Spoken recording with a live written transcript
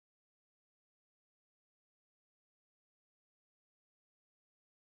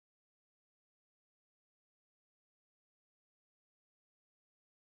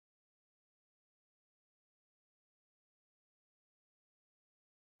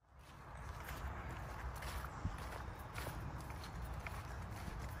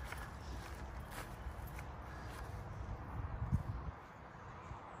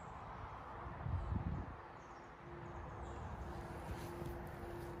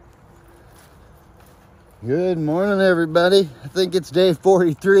Good morning, everybody. I think it's day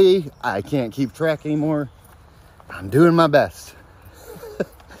 43. I can't keep track anymore. I'm doing my best.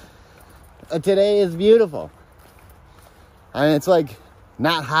 Today is beautiful. I mean, it's like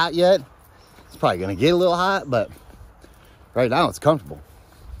not hot yet. It's probably gonna get a little hot, but right now it's comfortable.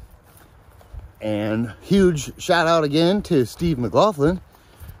 And huge shout out again to Steve McLaughlin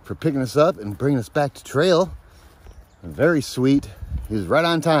for picking us up and bringing us back to trail. Very sweet. He was right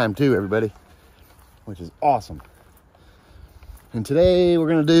on time too, everybody, which is awesome. And today we're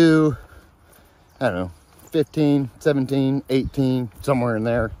gonna do, I don't know, 15, 17, 18, somewhere in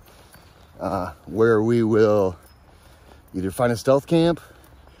there, where we will either find a stealth camp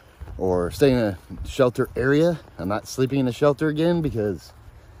or stay in a shelter area. I'm not sleeping in a shelter again because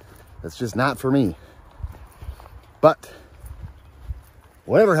that's just not for me. But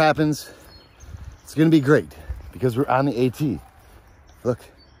whatever happens, it's gonna be great because we're on the AT. Look,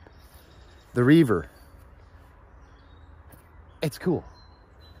 the Reaver. It's cool.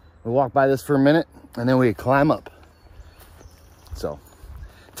 We walk by this for a minute and then we climb up. So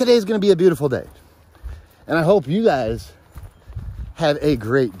today's gonna be a beautiful day. And I hope you guys have a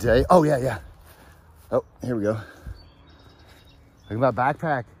great day. Oh yeah. Oh, here we go. Look at my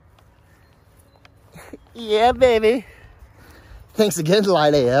backpack. Yeah, baby. Thanks again,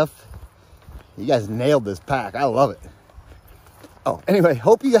 Light AF. You guys nailed this pack. I love it. Oh, anyway,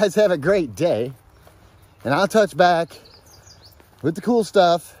 hope you guys have a great day. And I'll touch back with the cool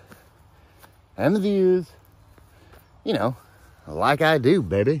stuff and the views, you know, like I do,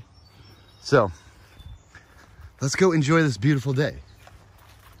 baby. So let's go enjoy this beautiful day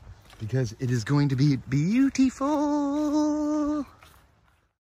because it is going to be beautiful.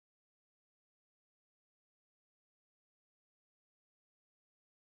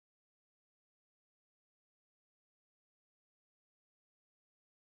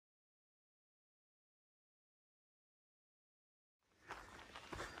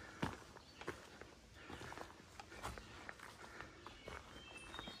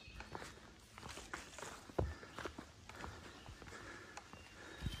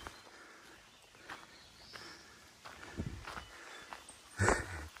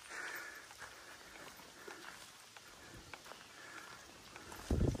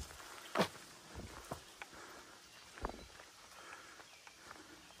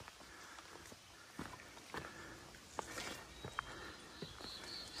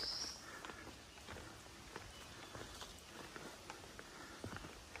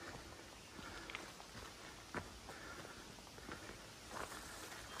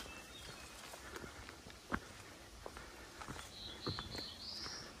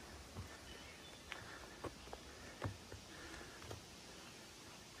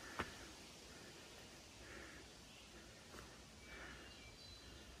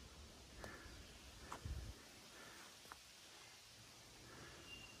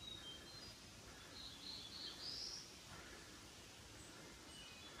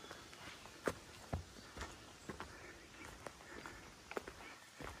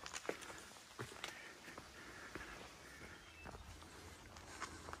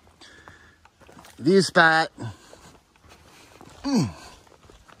 View spot.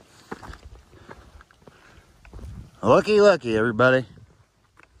 Looky, everybody.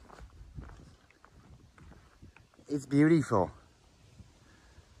 It's beautiful.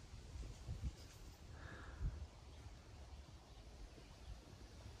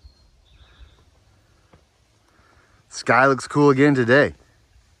 Sky looks cool again today.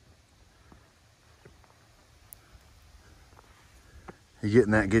 You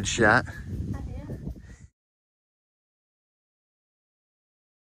getting that good shot?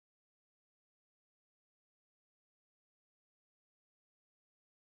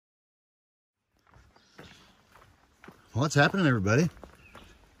 What's happening, everybody?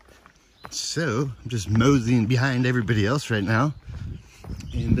 So, I'm just moseying behind everybody else right now.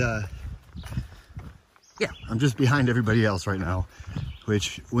 And, yeah, I'm just behind everybody else right now.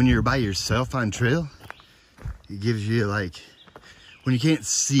 Which, when you're by yourself on trail, it gives you, like, when you can't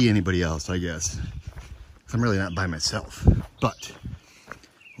see anybody else, I guess. 'Cause I'm really not by myself. But,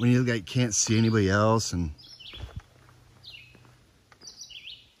 when you, like, can't see anybody else and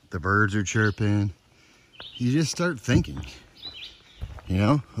the birds are chirping, you just start thinking, you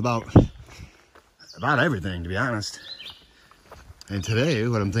know, about everything, to be honest. And today,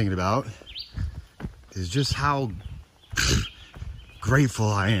 what I'm thinking about is just how grateful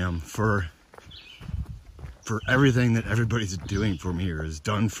I am for everything that everybody's doing for me or has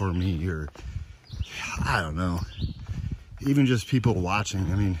done for me, or I don't know, even just people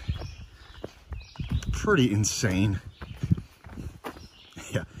watching. I mean, pretty insane.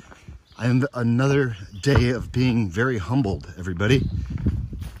 Yeah, I am another day of being very humbled, everybody.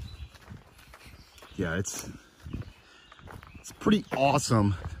 Yeah, it's pretty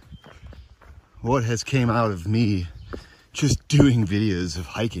awesome what has came out of me just doing videos of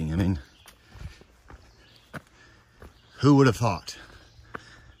hiking. I mean, who would have thought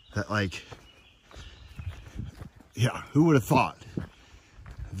that, like, yeah, who would have thought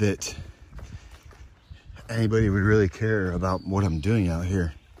that anybody would really care about what I'm doing out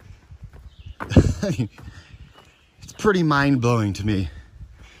here? I mean, it's pretty mind-blowing to me.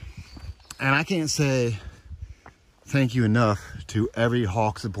 And I can't say thank you enough to every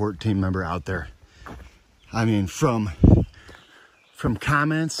Hawk support team member out there. I mean, from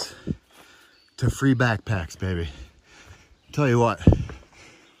comments to free backpacks, baby. Tell you what,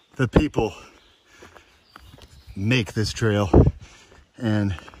 the people make this trail,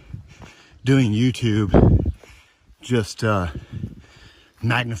 and doing YouTube just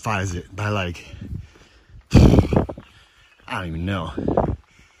magnifies it by, like, I don't even know.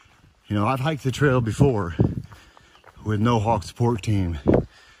 You know, I've hiked the trail before with no Hawk support team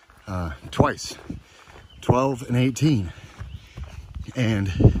twice, 12 and 18.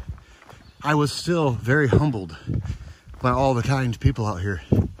 And I was still very humbled by all the kind people out here.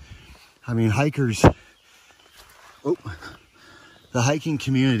 I mean, hikers, the hiking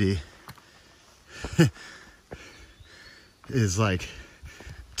community is like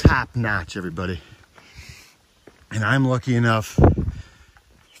top notch, everybody. And I'm lucky enough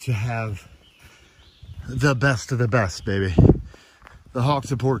to have the best of the best, baby. The Hawk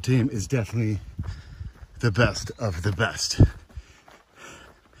support team is definitely the best of the best.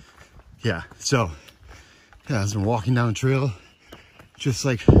 Yeah, so yeah, I've been walking down the trail, just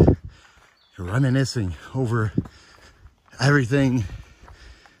like reminiscing over everything.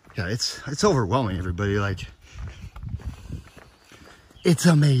 Yeah, it's overwhelming, everybody. Like, it's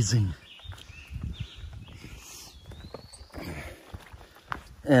amazing.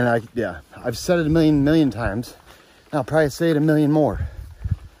 And I've said it a million times. And I'll probably say it a million more.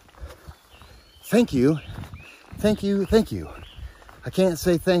 Thank you. Thank you. Thank you. I can't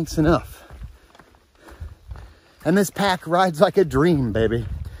say thanks enough. And this pack rides like a dream, baby.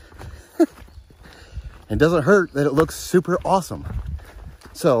 It doesn't hurt that it looks super awesome.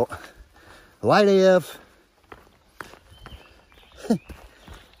 So, light AF.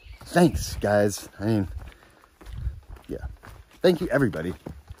 Thanks, guys. I mean, yeah. Thank you, everybody.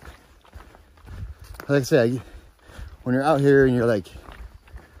 Like I said, when you're out here and you're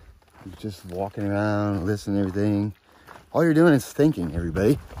just walking around, listening to everything, all you're doing is thinking,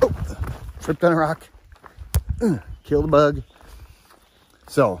 everybody. Oh, tripped on a rock. Killed a bug.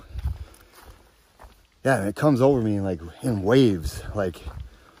 So, yeah, and it comes over me like in waves. Like,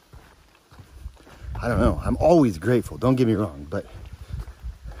 I don't know. I'm always grateful. Don't get me wrong, but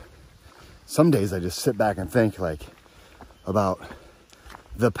some days I just sit back and think like about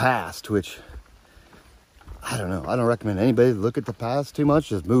the past, which I don't know. I don't recommend anybody look at the past too much.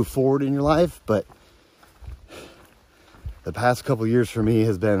 Just move forward in your life. But the past couple years for me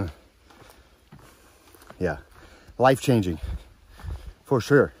has been, yeah, life-changing for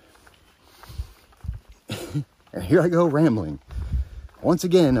sure. And here I go rambling once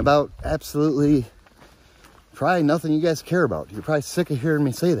again about absolutely probably nothing you guys care about. You're probably sick of hearing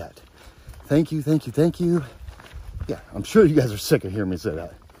me say that. Thank you, thank you, thank you. Yeah, I'm sure you guys are sick of hearing me say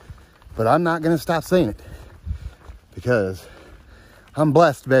that. But I'm not going to stop saying it because I'm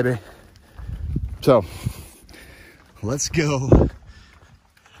blessed, baby. So let's go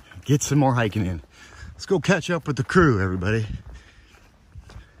get some more hiking in. Let's go catch up with the crew, everybody.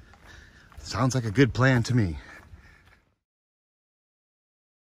 Sounds like a good plan to me.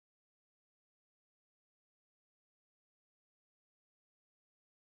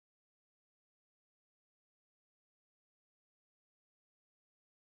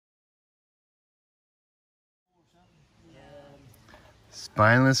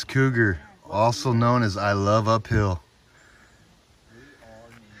 Spineless cougar, also known as I love uphill.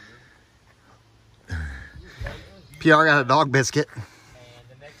 PR got a dog biscuit.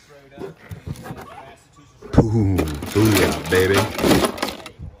 Boom, booyah, baby.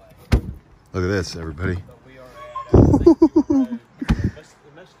 Look at this, everybody.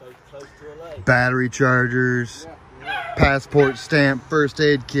 Battery chargers, passport stamp, first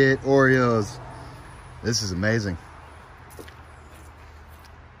aid kit, Oreos. This is amazing.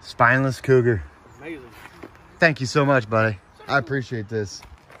 Spineless cougar. Amazing. Thank you so much, buddy. I appreciate this.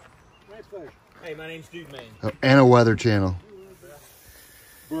 My pleasure. Hey, my name's Dude Man. Oh, and a Weather Channel.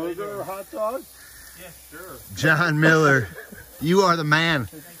 Burger or hot dog? Yes, sure. John Miller, you are the man.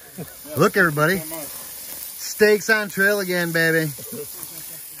 Look, everybody. Steaks on trail again, baby.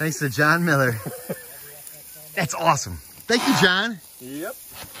 Thanks to John Miller. That's awesome. Thank you, John. Yep.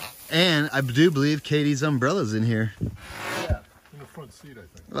 And I do believe Katie's umbrella's in here. Yeah. In the front seat, I think.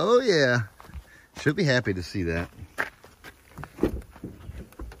 Oh, yeah. She'll be happy to see that.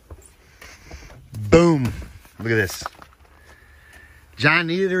 Boom. Look at this. John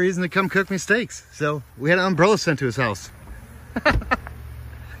needed a reason to come cook me steaks, so we had an umbrella sent to his house.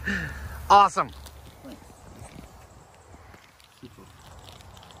 Awesome.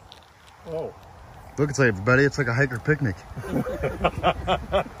 Oh. Look, it's like, everybody, it's like a hiker picnic.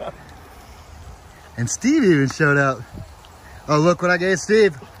 And Steve even showed up. Oh, look what I gave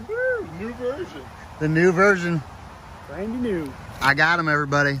Steve. Woo, new version. The new version. Brand new. I got them,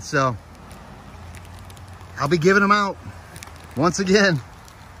 everybody, so I'll be giving them out once again.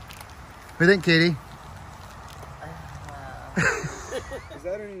 What do you think, Katie? Is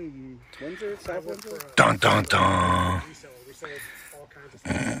that in Windsor, South Windsor? Dun, dun, dun. We sell all kinds of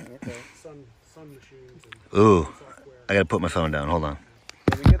stuff. Okay. Sun machines and Ooh, software. I gotta put my phone down. Hold on.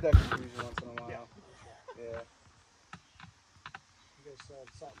 Yeah, we get that confusion once in a while. Yeah. You guys sell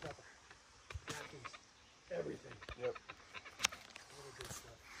salt, pepper, napkins, everything. Yep. Really good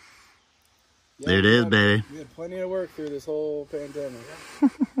stuff. Yeah, There it is, baby. We had plenty of work through this whole pandemic.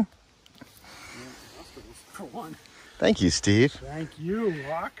 Hospitals, for one. Thank you, Steve. Thank you,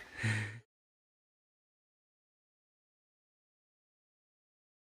 Rock.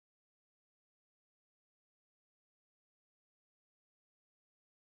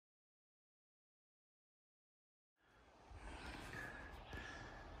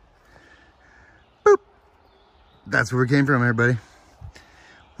 That's where we came from, everybody.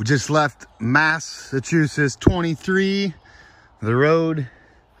 We just left Massachusetts 23, the road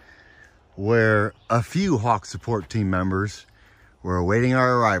where a few Hawk support team members were awaiting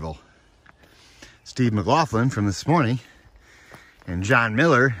our arrival. Steve McLaughlin from this morning and John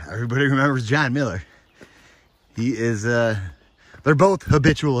Miller. Everybody remembers John Miller. He is, they're both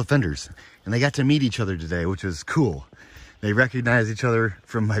habitual offenders, and they got to meet each other today, which was cool. They recognize each other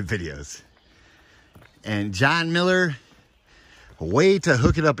from my videos. And John Miller, way to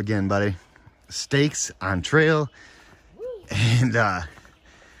hook it up again, buddy. Steaks on trail. And yeah,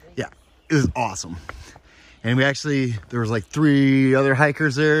 it was awesome. And we actually, there was like 3 other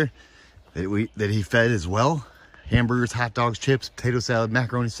hikers there that he fed as well. Hamburgers, hot dogs, chips, potato salad,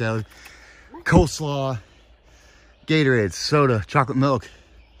 macaroni salad, coleslaw, Gatorade, soda, chocolate milk.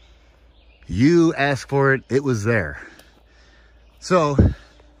 You asked for it, it was there. So,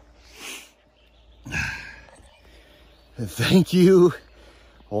 thank you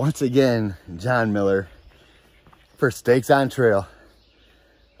once again, John Miller, for Steaks on Trail.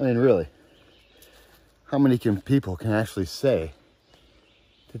 I mean, really, how many people can actually say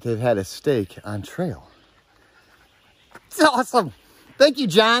that they've had a steak on trail? It's awesome. Thank you,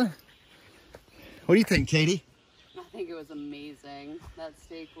 John. What do you think, Katie? I think it was amazing. That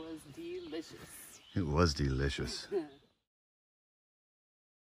steak was delicious. It was delicious.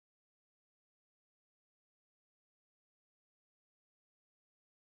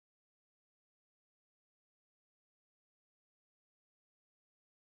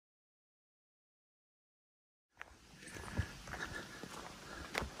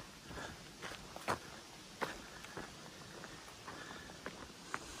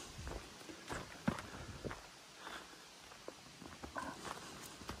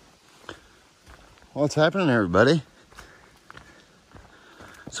 What's happening, everybody?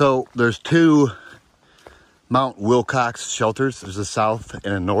 So there's 2 Mount Wilcox shelters. There's a south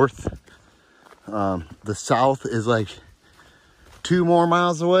and a north. The south is like 2 more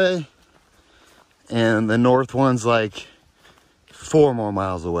miles away, and the north one's like 4 more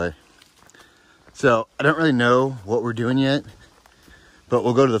miles away. So I don't really know what we're doing yet, but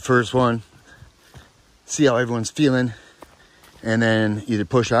we'll go to the first one, see how everyone's feeling, and then either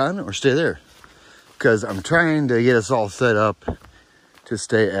push on or stay there. Because I'm trying to get us all set up to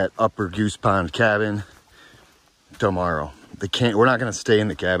stay at Upper Goose Pond Cabin tomorrow. We're not going to stay in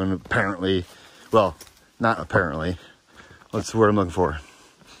the cabin, apparently. Well, not apparently. What's the word I'm looking for?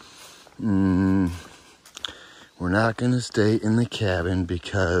 We're not going to stay in the cabin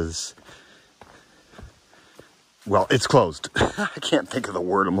because, well, it's closed. I can't think of the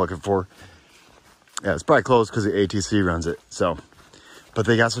word I'm looking for. Yeah, it's probably closed because the ATC runs it, so. But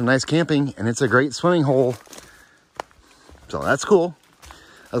they got some nice camping, and it's a great swimming hole. So that's cool.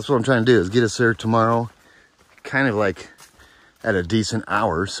 That's what I'm trying to do, is get us there tomorrow, kind of like at a decent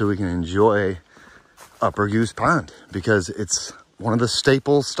hour, so we can enjoy Upper Goose Pond, because it's one of the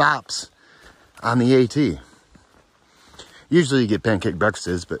staple stops on the AT. Usually you get pancake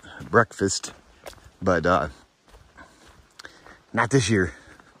breakfast, but not this year.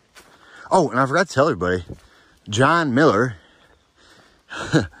 Oh, and I forgot to tell everybody, John Miller.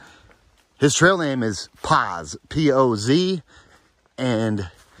 His trail name is Poz, P-O-Z,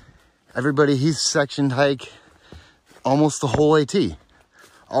 and everybody, he's sectioned hike almost the whole AT.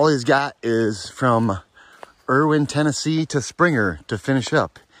 All he's got is from Irwin, Tennessee to Springer to finish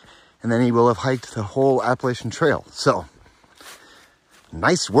up. And then he will have hiked the whole Appalachian Trail. So,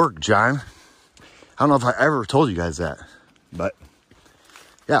 nice work, John. I don't know if I ever told you guys that, but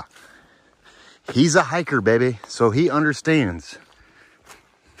yeah. He's a hiker, baby, so he understands.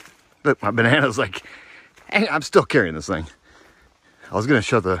 Look, my banana's like, hey, I'm still carrying this thing. I was gonna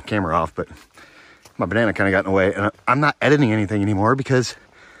shut the camera off, but my banana kind of got in the way, and I'm not editing anything anymore because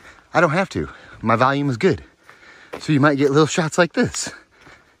I don't have to. My volume is good. So you might get little shots like this.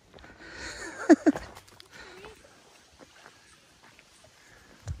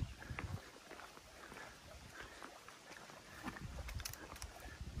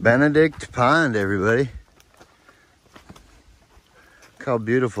 Benedict Pond, everybody. Look how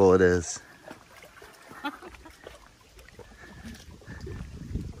beautiful it is.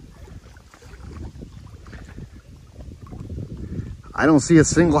 I don't see a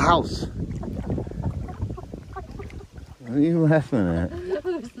single house. What are you laughing at?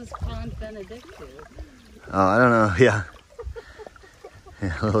 Who's this pond Benedict to? Oh, I don't know. Yeah.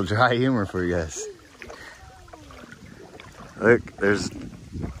 Yeah, a little dry humor for you guys. Look, there's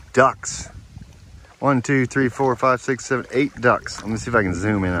ducks. 1, 2, 3, 4, 5, 6, 7, 8 ducks. Let me see if I can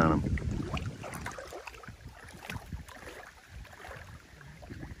zoom in on them.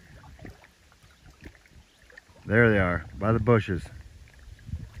 There they are, by the bushes.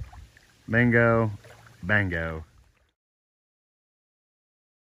 Bingo, bango.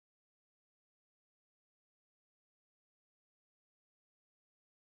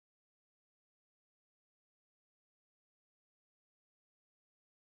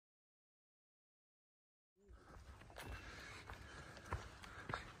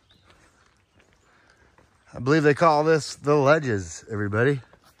 I believe they call this the ledges, everybody.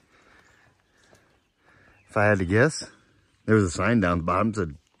 If I had to guess. There was a sign down the bottom that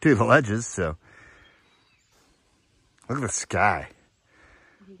said to the ledges, so. Look at the sky.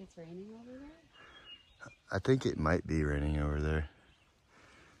 You think it's raining over there? I think it might be raining over there.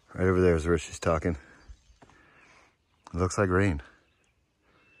 Right over there is where she's talking. It looks like rain.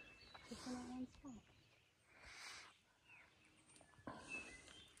 Just in that one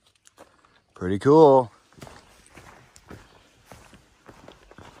spot. Pretty cool.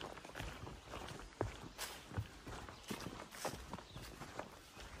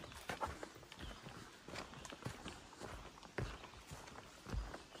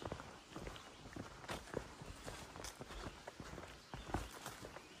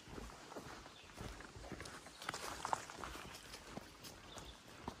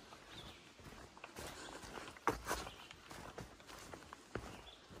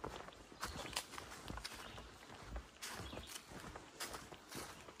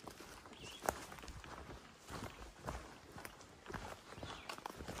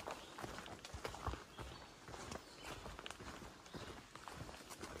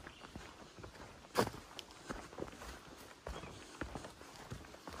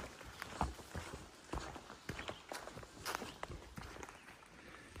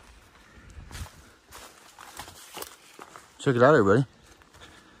 Check it out, everybody.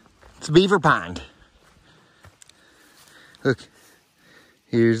 It's a beaver pond. Look,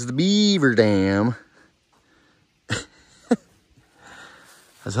 here's the beaver dam. I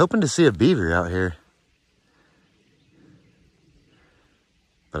was hoping to see a beaver out here,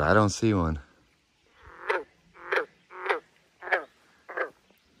 but I don't see one.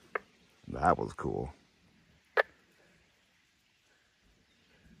 That was cool.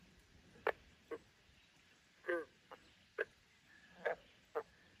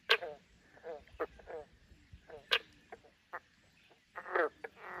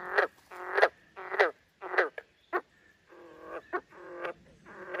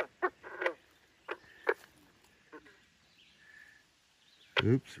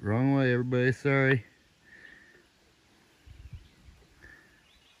 Oops, wrong way, everybody, sorry.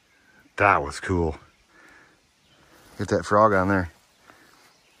 That was cool. Get that frog on there.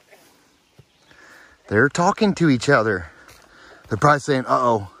 They're talking to each other. They're probably saying,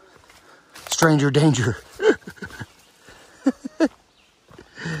 uh-oh, stranger danger.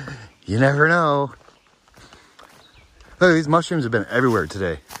 You never know. Look, these mushrooms have been everywhere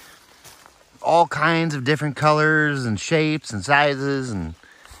today. All kinds of different colors and shapes and sizes, and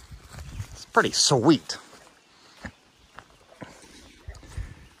it's pretty sweet.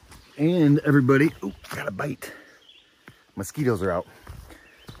 And everybody, oh, got a bite. Mosquitoes are out.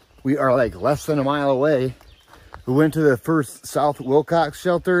 We are like less than a mile away We went to the first South Wilcox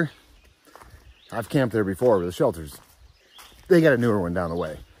shelter. I've camped there before, but the shelters, they got a newer one down the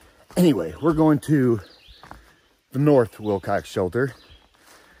way. Anyway, we're going to the North Wilcox shelter.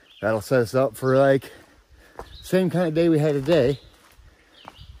 That'll set us up for like same kind of day we had today,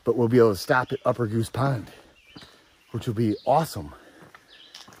 but we'll be able to stop at Upper Goose Pond, which will be awesome.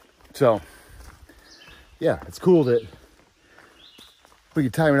 So yeah, it's cool that we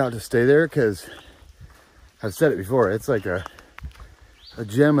can time it out to stay there, because I've said it before, it's like a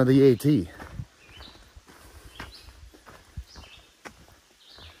gem of the AT.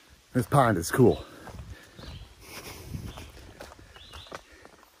 This pond is cool.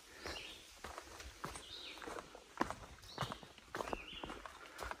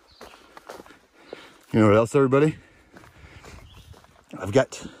 You know what else, everybody? I've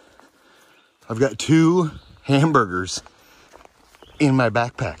got 2 hamburgers in my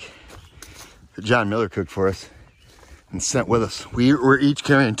backpack that John Miller cooked for us and sent with us. We're each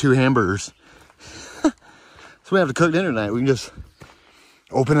carrying 2 hamburgers. So we have to cook dinner tonight. We can just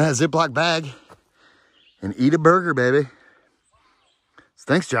open that Ziploc bag and eat a burger, baby. So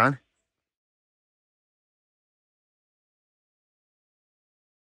thanks, John.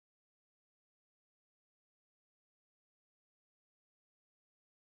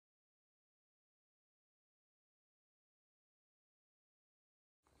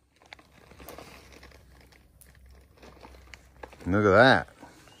 Look at that.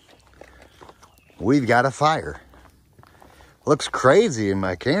 We've got a fire. Looks crazy in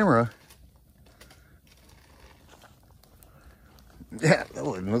my camera. Yeah, it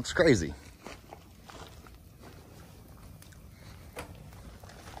looks crazy.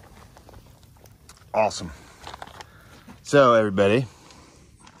 Awesome. So everybody,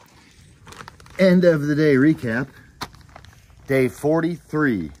 end of the day recap. Day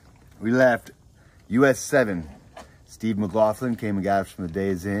 43. We left US 7. Steve McLaughlin came and got us from the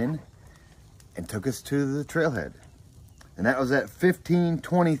Days Inn and took us to the trailhead. And that was at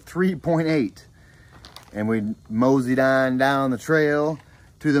 1523.8. And we moseyed on down the trail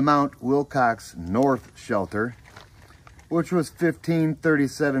to the Mount Wilcox North Shelter, which was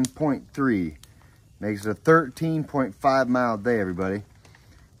 1537.3. Makes it a 13.5 mile day, everybody.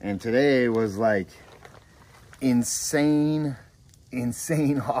 And today was like insane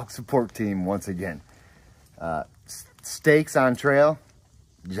hawk support team once again. Steaks on trail,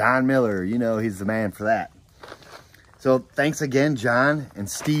 John Miller, you know he's the man for that. So thanks again, John and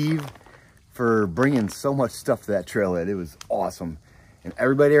Steve, for bringing so much stuff to that trailhead. It was awesome. And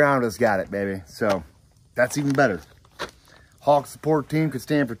everybody around us got it, baby. So that's even better. Hawk support team could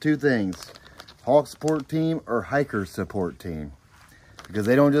stand for 2 things. Hawk support team or hiker support team. Because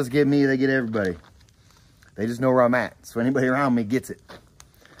they don't just get me, they get everybody. They just know where I'm at. So anybody around me gets it.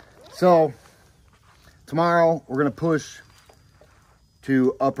 So tomorrow, we're going to push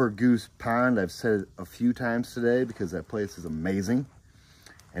to Upper Goose Pond. I've said it a few times today because that place is amazing.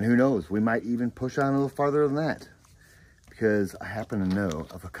 And who knows, we might even push on a little farther than that, because I happen to know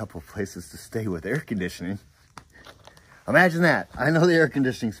of a couple of places to stay with air conditioning. Imagine that. I know the air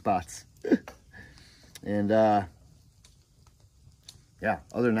conditioning spots. And yeah,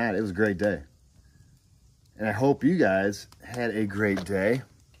 other than that, it was a great day. And I hope you guys had a great day.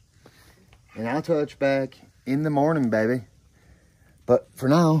 And I'll touch back in the morning, baby. But for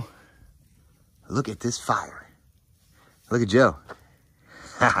now, look at this fire. Look at Joe.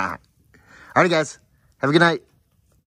 All right, guys. Have a good night.